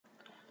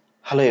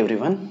Hello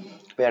everyone,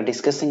 we are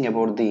discussing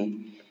about the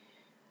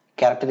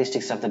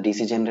characteristics of the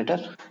DC generator.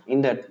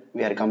 In that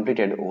we are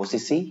completed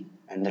OCC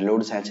and the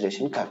load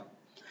saturation curve.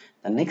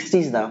 The next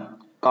is the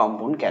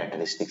compound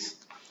characteristics.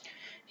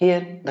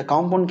 Here the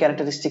compound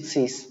characteristics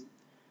is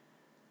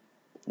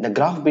the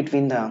graph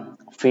between the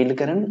field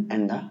current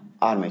and the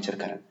armature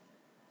current.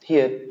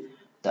 Here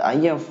the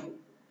IF,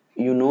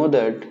 you know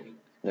that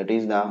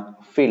is the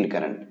field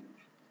current,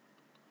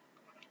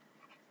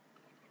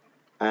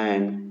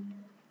 and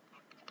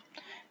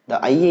the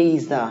IA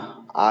is the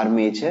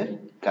armature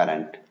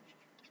current.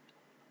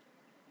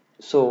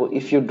 So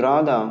if you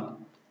draw the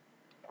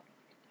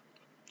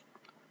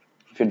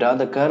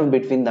curve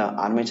between the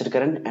armature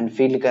current and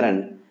field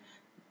current,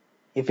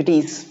 if it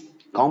is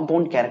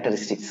compound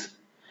characteristics,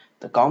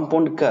 the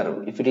compound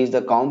curve, if it is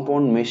the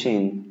compound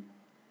machine,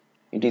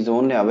 it is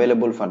only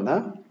available for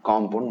the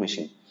compound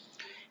machine.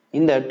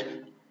 In that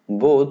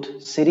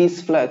both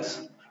series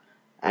flux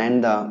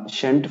and the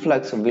shunt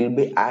flux will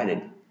be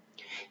added.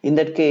 In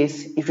that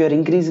case, if you are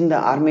increasing the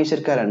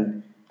armature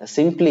current,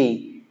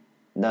 simply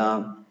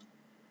the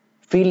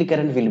field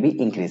current will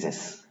be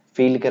increases.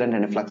 Field current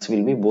and flux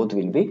will be both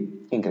will be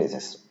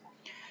increases.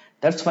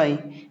 That's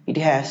why it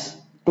has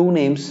two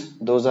names.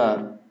 Those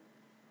are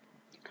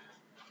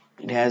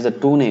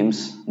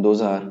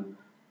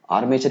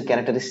armature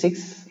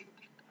characteristics.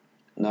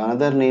 The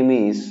another name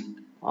is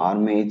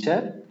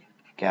armature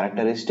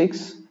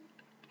characteristics,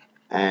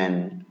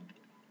 and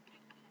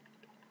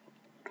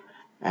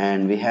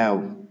we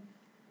have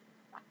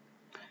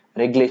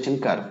regulation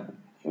curve.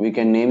 We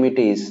can name it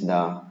is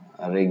the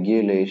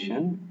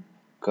regulation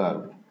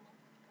curve.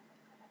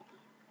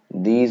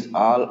 These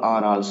all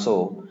are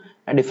also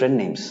different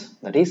names,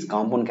 that is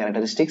compound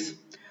characteristics,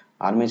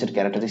 armature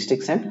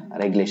characteristics and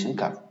regulation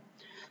curve.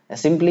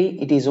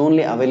 Simply it is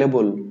only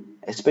available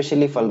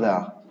especially for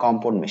the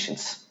compound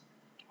machines.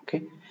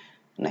 Okay,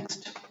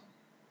 next.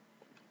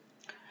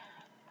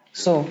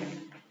 So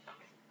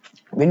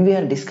when we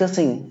are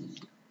discussing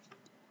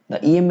the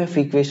EMF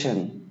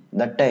equation,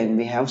 that time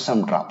we have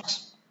some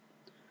drops.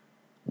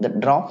 The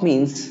drop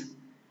means,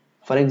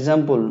 for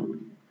example,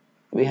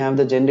 we have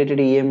the generated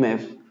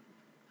EMF.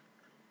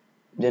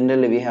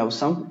 Generally we have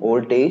some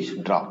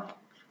voltage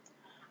drop.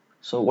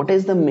 So what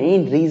is the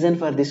main reason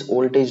for this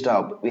voltage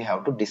drop? We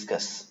have to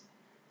discuss.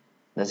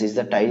 This is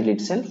the title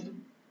itself,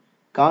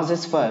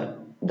 causes for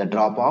the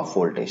drop of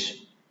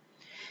voltage.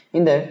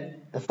 In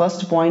that, the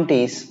first point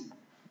is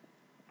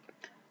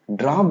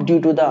drop due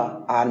to the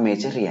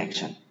armature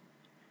reaction.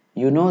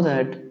 You know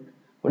that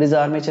what is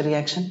the armature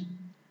reaction?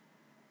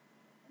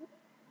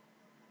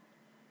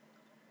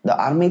 The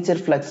armature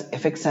flux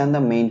affects on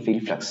the main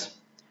field flux.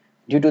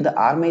 Due to the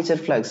armature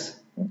flux,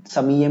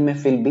 some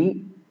EMF will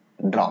be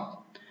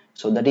dropped.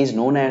 So that is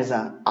known as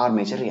the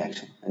armature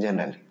reaction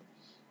generally.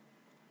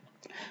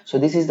 So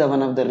this is the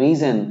one of the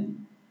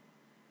reason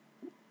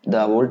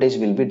the voltage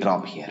will be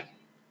dropped here.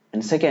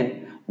 And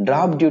second,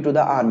 drop due to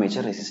the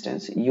armature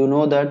resistance. You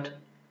know that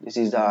this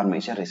is the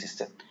armature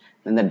resistance.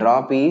 Then the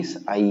drop is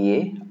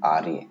IA,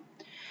 RA.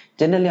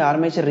 Generally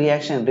armature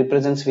reaction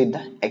represents with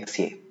the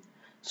XA.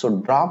 So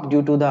drop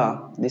due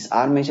to this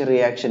armature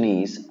reaction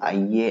is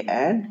IA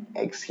and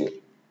XA.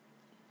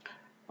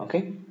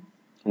 Okay.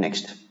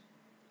 Next.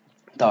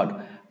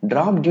 Third,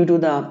 drop due to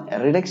the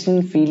reduction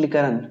in field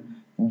current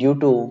due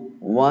to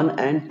 1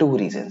 and 2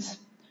 reasons.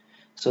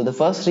 So the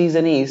first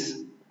reason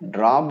is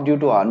drop due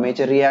to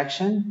armature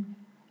reaction,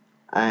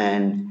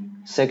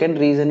 and second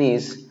reason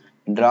is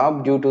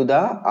drop due to the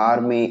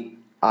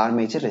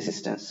armature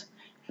resistance.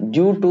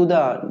 Due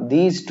to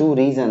these two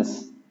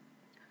reasons,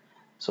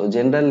 so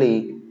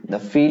generally the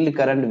field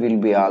current will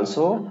be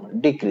also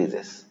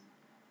decreases.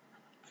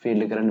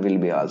 Field current will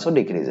be also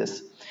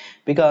decreases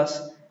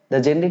because the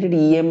generated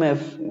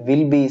EMF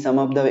will be, some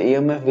of the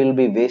EMF will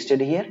be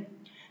wasted here,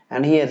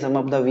 and here some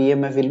of the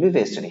VMF will be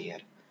wasted here.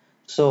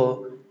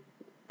 So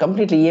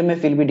completely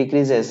EMF will be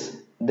decreases,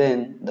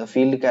 then the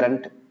field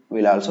current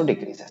will also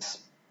decreases.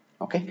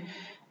 Okay.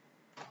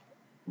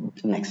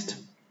 Next.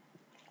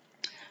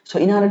 So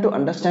in order to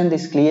understand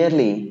this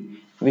clearly,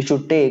 we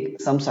should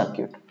take some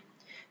circuit.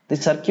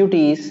 This circuit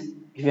is,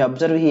 if you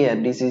observe here,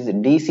 this is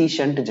DC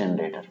shunt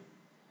generator.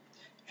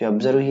 If you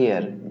observe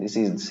here, this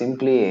is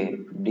simply a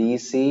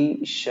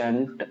DC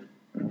shunt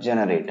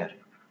generator,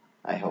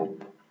 I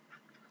hope.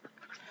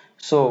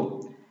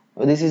 So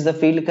this is the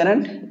field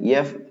current.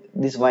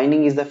 This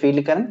winding is the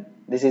field current.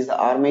 This is the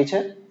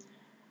armature,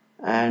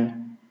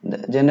 and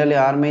generally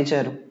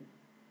armature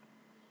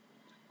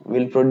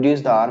will produce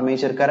the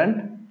armature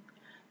current.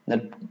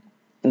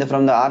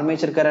 From the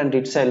armature current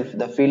itself,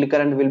 the field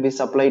current will be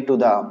supplied to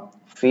the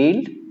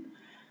field,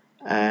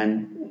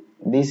 and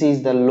this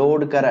is the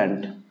load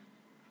current.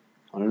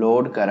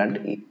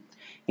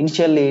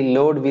 Initially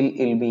load will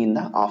be in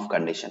the off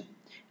condition.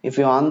 If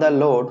you on the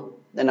load,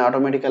 then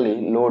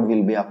automatically load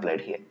will be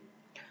applied here.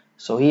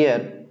 So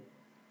here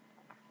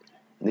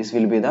this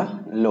will be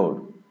the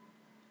load,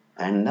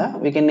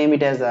 and we can name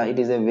it as it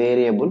is a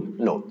variable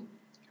load.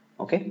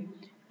 Okay,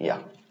 yeah.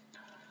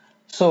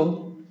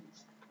 So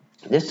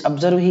Just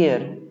observe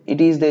here,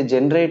 it is the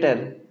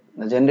generator,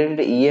 the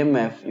generated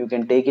EMF, you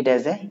can take it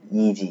as a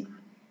EG.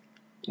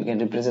 You can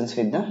represent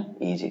with the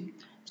EG.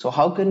 So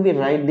how can we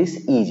write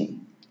this EG?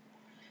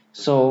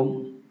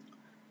 So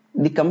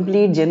the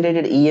complete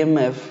generated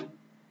EMF,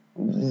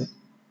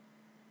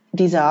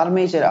 it is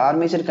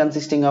armature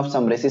consisting of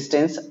some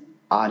resistance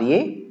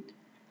RA,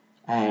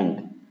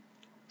 and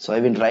so I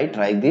will write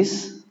like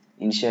this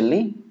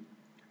initially.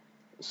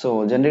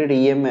 So generated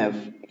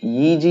EMF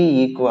EG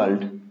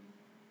equal,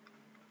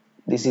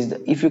 this is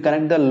the, if you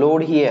connect the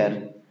load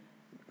here,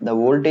 the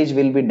voltage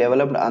will be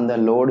developed and the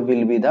load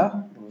will be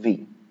the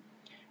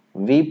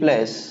V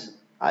plus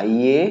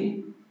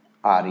IA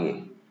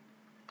RA.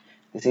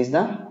 This is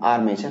the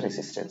armature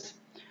resistance.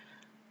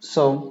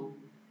 So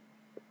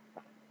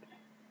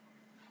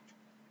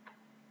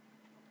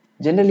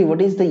generally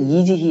what is the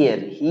EG here?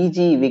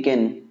 EG we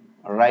can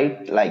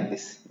write like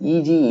this.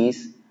 EG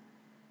is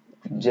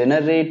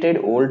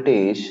generated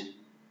voltage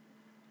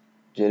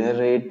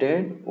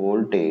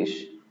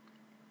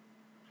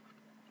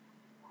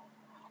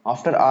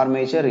after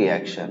armature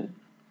reaction.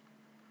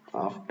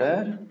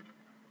 After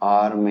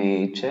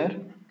armature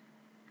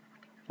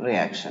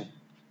reaction.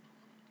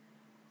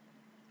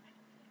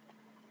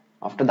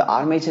 After the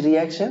armature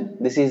reaction,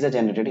 this is the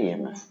generated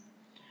EMF.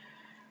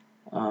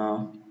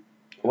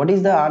 What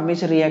is the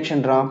armature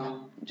reaction drop?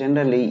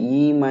 Generally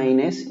E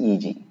minus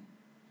EG.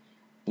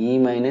 E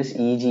minus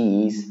EG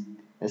is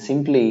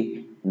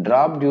simply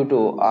drop due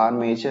to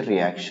armature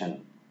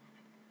reaction.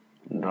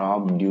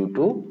 Drop due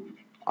to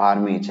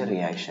armature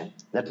reaction.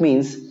 That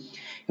means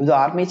if the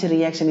armature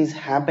reaction is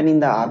happening in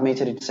the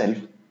armature itself,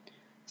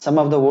 some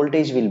of the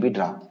voltage will be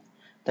dropped.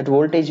 That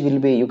voltage will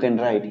be, you can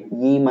write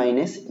E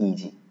minus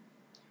EG.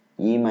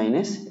 E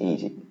minus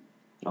EG.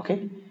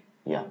 Okay?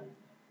 Yeah.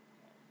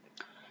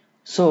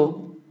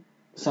 So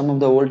some of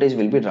the voltage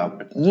will be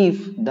dropped.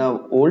 If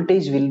the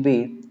voltage will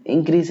be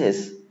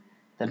increases,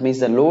 that means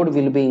the load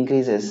will be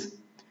increases,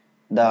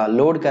 the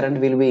load current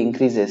will be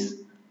increases,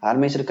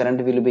 armature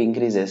current will be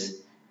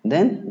increases,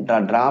 then the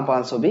drop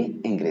also be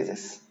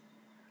increases.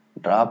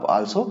 Drop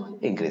also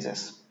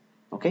increases.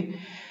 Okay?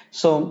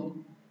 So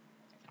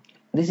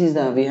this is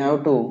the, we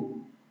have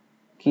to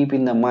keep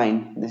in the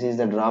mind, this is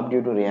the drop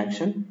due to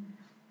reaction.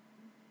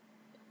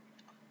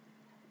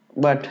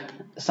 But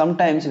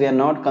sometimes we are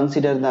not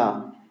consider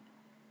the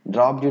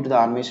drop due to the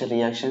armature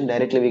reaction.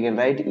 Directly we can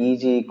write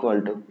EG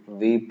equal to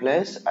V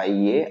plus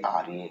IA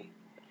RA.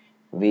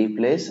 V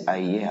plus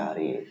IA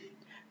RA.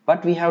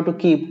 But we have to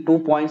keep 2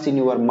 points in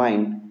your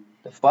mind.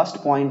 The first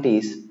point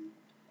is,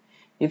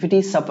 if it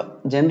is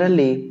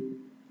generally,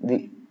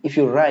 if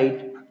you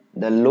write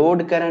the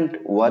load current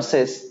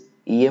versus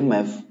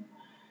EMF,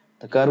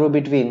 the curve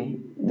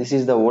between, this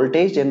is the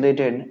voltage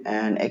generated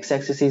and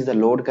x-axis is the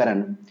load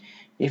current.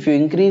 If you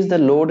increase the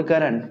load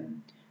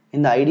current,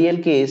 in the ideal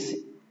case,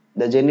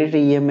 the generated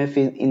EMF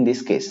is in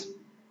this case.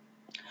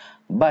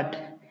 But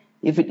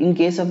if it, in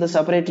case of the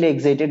separately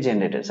excited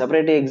generator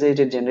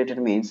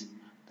means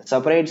the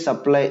separate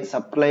supply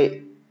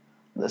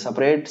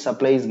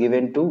is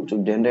given to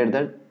generate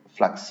the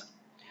flux,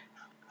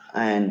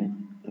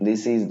 and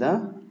this is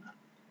the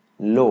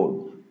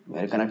load. We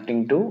are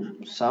connecting to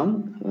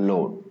some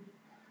load.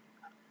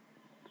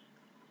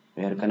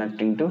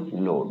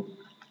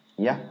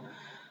 Yeah.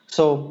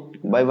 So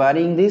by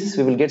varying this,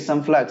 we will get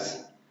some flux.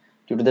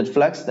 Due to that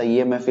flux, the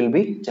EMF will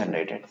be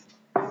generated.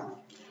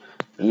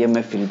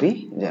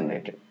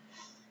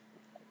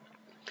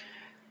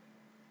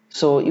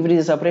 So if it is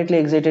a separately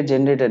excited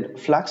generator,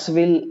 flux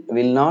will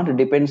not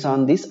depends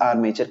on this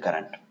armature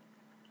current.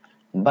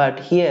 But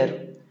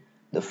here,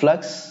 the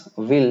flux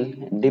will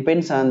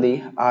depends on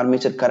the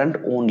armature current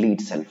only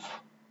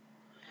itself.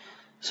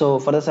 So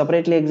for the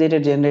separately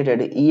excited generator,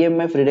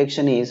 EMF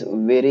reduction is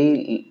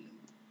very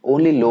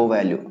only low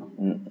value,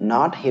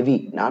 not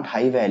heavy, not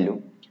high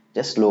value,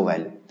 just low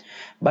value.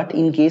 But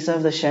in case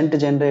of the shunt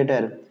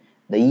generator,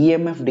 the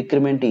EMF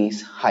decrement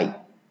is high.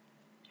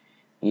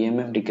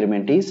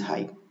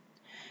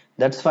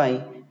 That's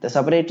why the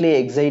separately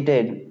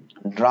excited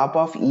drop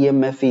of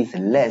EMF is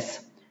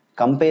less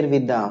compared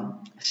with the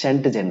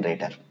shunt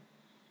generator.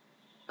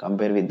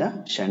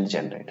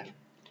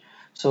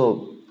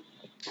 So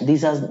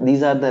these are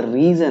the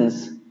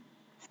reasons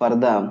for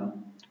the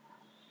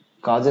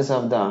causes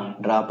of the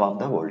drop of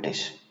the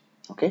voltage.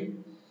 Okay,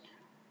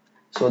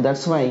 so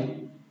that's why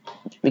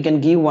we can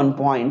give one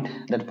point.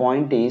 That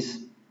point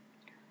is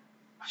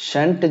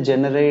shunt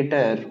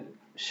generator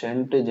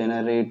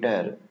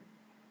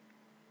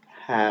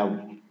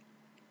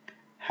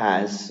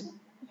has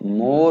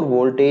more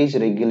voltage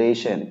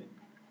regulation.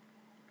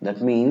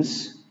 That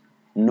means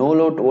no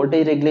load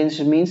voltage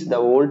regulation means the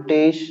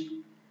voltage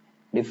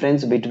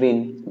difference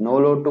between no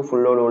load to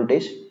full load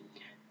voltage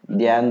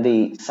than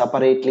the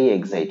separately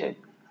excited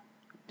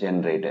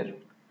generator.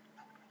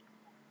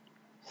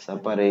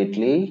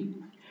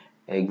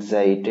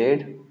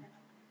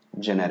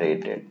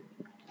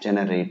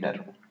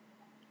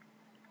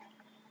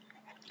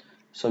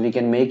 So we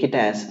can make it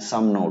as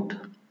some note.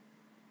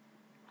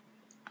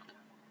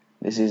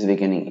 This is we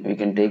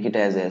can take it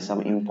as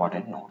some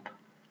important note.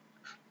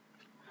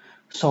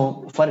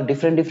 So for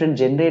different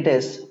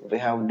generators we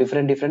have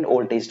different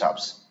voltage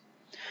drops.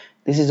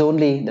 This is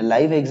only the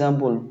live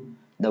example.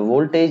 The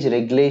voltage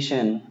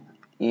regulation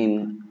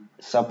in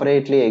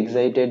separately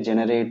excited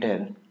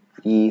generator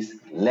is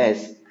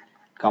less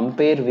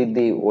compared with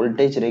the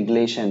voltage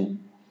regulation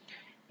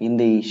in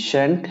the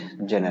shunt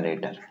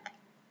generator.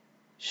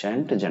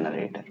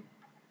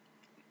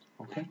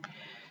 Okay.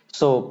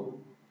 So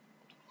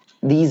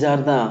these are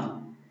the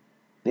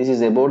this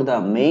is about the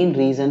main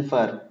reason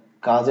for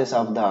causes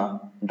of the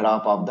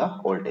drop of the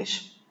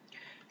voltage.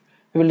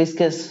 We will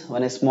discuss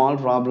one a small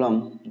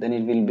problem, then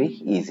it will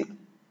be easy.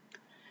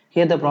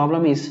 Here the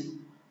problem is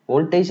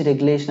voltage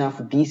regulation of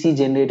DC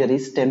generator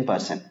is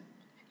 10%.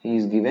 He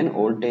is given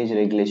voltage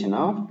regulation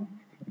of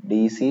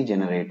DC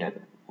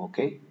generator.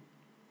 Okay,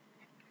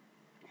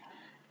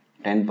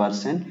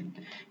 10%.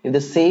 If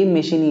the same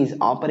machine is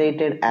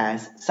operated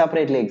as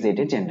separately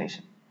excited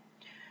generation.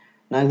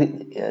 Now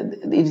it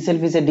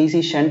itself is a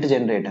DC shunt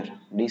generator.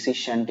 DC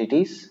shunt it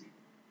is,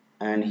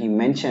 and he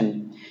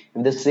mentioned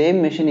if the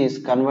same machine is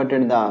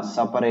converted the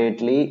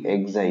separately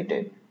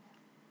excited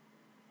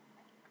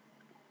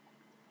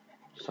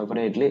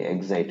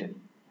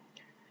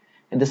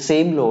at the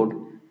same load,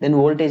 then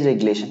voltage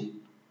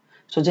regulation.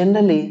 So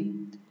generally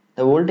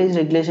the voltage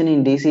regulation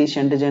in DC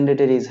shunt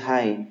generator is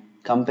high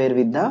compared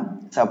with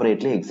the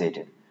separately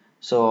excited.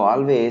 So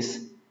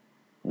always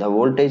the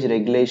voltage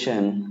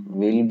regulation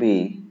will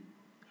be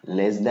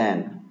less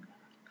than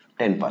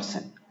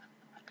 10%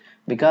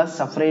 because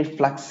separate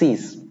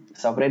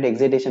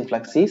excitation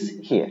flux is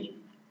here.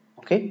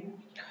 Okay,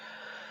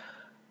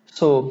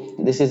 so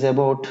this is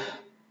about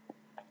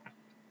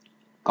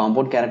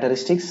compound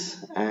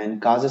characteristics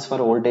and causes for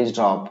voltage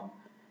drop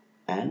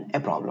and a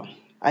problem.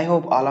 I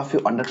hope all of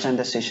you understand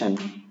the session.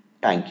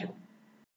 Thank you.